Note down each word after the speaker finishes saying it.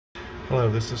Hello,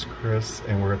 this is Chris,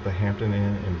 and we're at the Hampton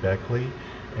Inn in Beckley,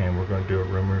 and we're going to do a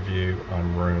room review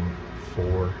on room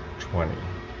 420.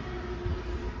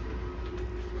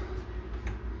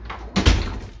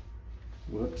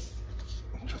 Whoops,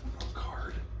 I dropped my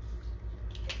card.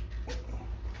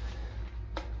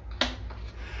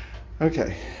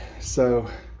 Okay, so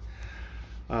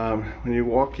when you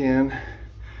walk in,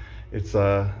 it's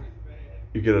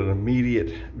you get an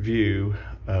immediate view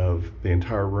of the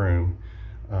entire room.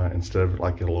 Instead of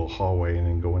like a little hallway and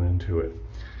then going into it.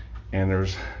 And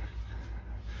there's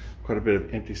quite a bit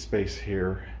of empty space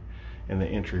here in the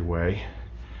entryway.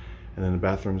 And then the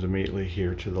bathroom's immediately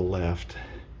here to the left.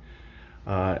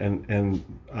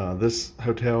 This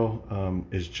hotel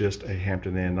is just a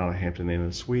Hampton Inn, not a Hampton Inn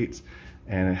and Suites.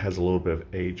 And it has a little bit of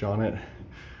age on it.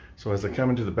 So as I come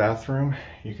into the bathroom,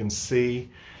 you can see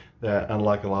that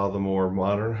unlike a lot of the more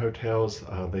modern hotels,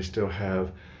 they still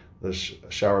have the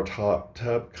shower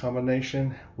tub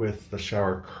combination with the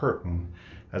shower curtain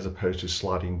as opposed to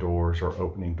sliding doors or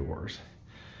opening doors.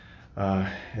 And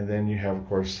then you have, of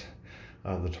course,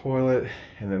 the toilet,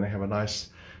 and then they have a nice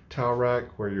towel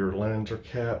rack where your linens are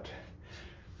kept.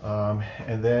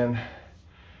 And then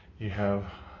you have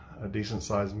a decent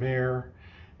sized mirror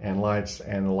and lights,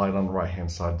 and the light on the right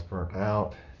hand side is burnt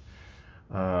out.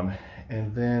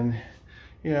 And then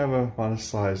you have a modest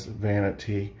sized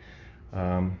vanity,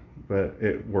 but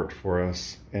it worked for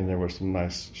us, and there was some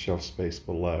nice shelf space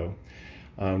below.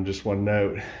 Just one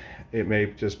note, it may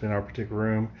have just been our particular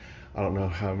room. I don't know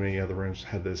how many other rooms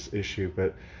had this issue,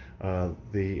 but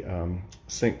the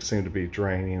sink seemed to be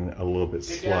draining a little bit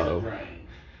slow.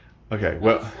 Okay,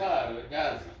 well, slow, it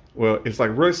doesn't. Well, it's like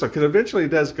really slow, because eventually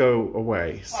it does go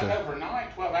away. Like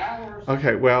overnight, 12 hours.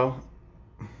 Okay, well,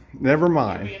 never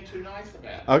mind. You're being too nice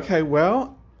about it. Okay,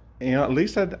 well, you know, at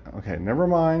least okay, never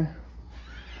mind.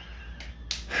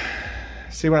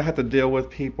 See what I have to deal with,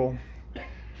 people? All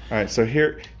right, so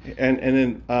here, and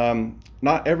then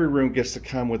not every room gets to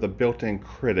come with a built-in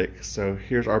critic. So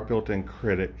here's our built-in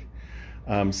critic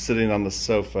sitting on the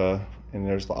sofa, and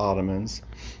there's the ottomans.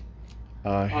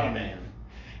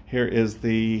 Here is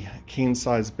the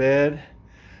king-size bed.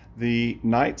 The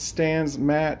nightstands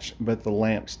match, but the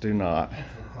lamps do not.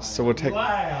 So we'll take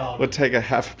a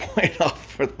half a point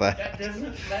off for that. That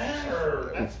doesn't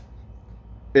matter.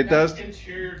 It does.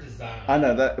 Interior design. I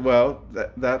know that. Well,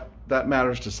 that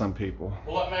matters to some people.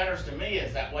 Well, what matters to me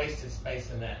is that wasted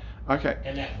space in that. Okay.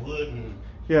 And that wooden.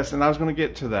 Yes, and I was going to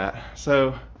get to that.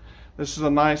 So, this is a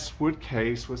nice wood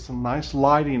case with some nice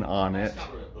lighting on it. It's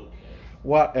not really a bookcase.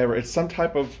 Whatever. It's some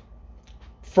type of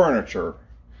furniture.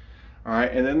 All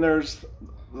right, and then there's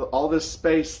all this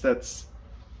space that's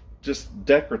just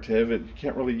decorative. You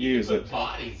can't really use it. Put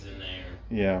bodies in there.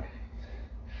 Yeah.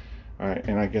 All right,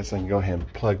 and I guess I can go ahead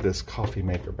and plug this coffee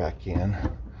maker back in.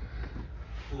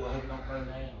 Ooh, I hope not burn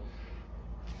down.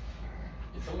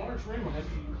 It's a large room. I hope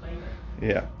you can clean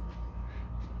it.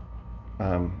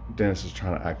 Yeah. Dennis is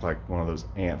trying to act like one of those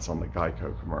ants on the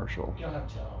Geico commercial. You don't have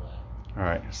to tell all that. All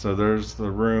right, so there's the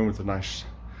room with a nice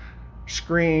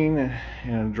screen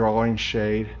and a drawing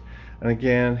shade. And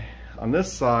again, on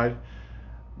this side,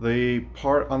 the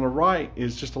part on the right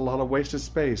is just a lot of wasted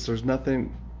space. There's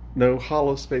nothing, no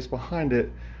hollow space behind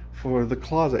it for the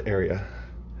closet area.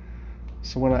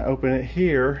 So when I open it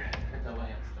here, The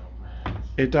lamps don't match.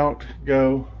 it don't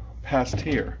go past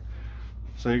here.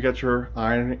 So you got your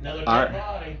ironing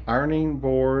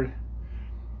board,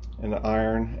 and the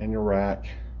iron, and your rack,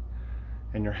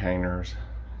 and your hangers,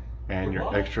 and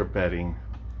your extra bedding.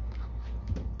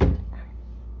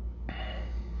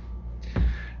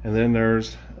 And then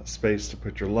there's space to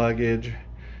put your luggage.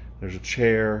 There's a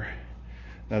chair.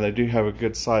 Now they do have a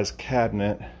good sized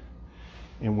cabinet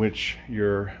in which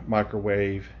your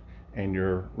microwave and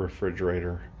your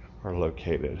refrigerator are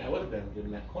located. That would have been good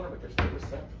in that corner, but there's no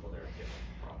receptacle there.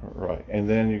 Right, and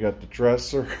then you got the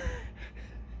dresser,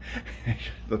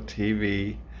 the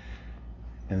TV,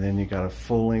 and then you got a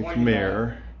full-length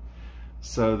mirror,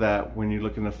 so that when you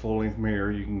look in the full-length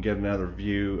mirror, you can get another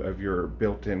view of your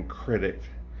built-in critic.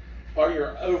 Or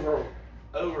your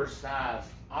oversized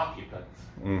occupants.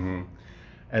 Mm-hmm.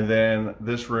 And then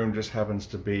this room just happens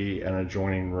to be an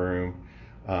adjoining room,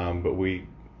 but we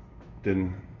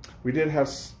did have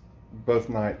both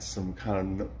nights some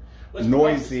kind of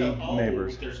noisy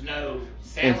neighbors. There's no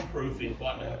soundproofing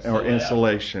or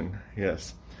insulation.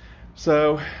 Yes.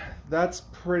 So that's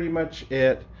pretty much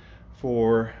it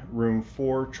for room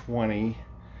 420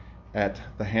 at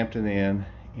the Hampton Inn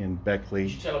in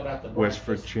Beckley, West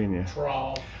Virginia.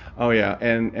 Trough. Oh yeah,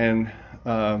 and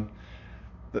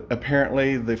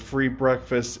apparently the free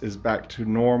breakfast is back to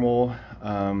normal.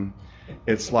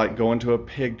 It's like going to a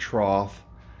pig trough,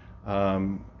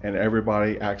 and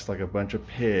everybody acts like a bunch of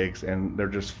pigs, and they're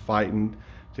just fighting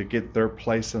to get their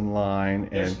place in line.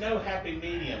 There's And no happy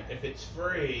medium. If it's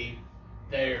free,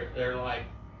 they're like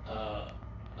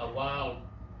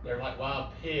they're like wild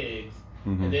pigs.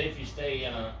 Mhm. And then if you stay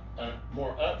in a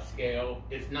more upscale,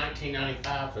 it's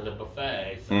 $19.95 for the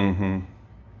buffet. So Mhm.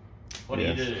 what do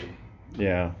Yes. you do?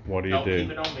 Yeah, what do you Don't do?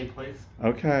 keep it on me, please.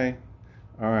 Okay.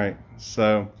 All right.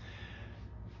 So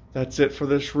that's it for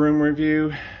this room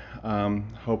review.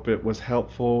 Hope it was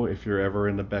helpful. If you're ever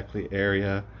in the Beckley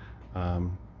area,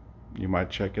 you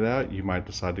might check it out. You might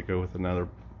decide to go with another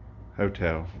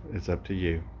hotel. It's up to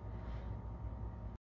you.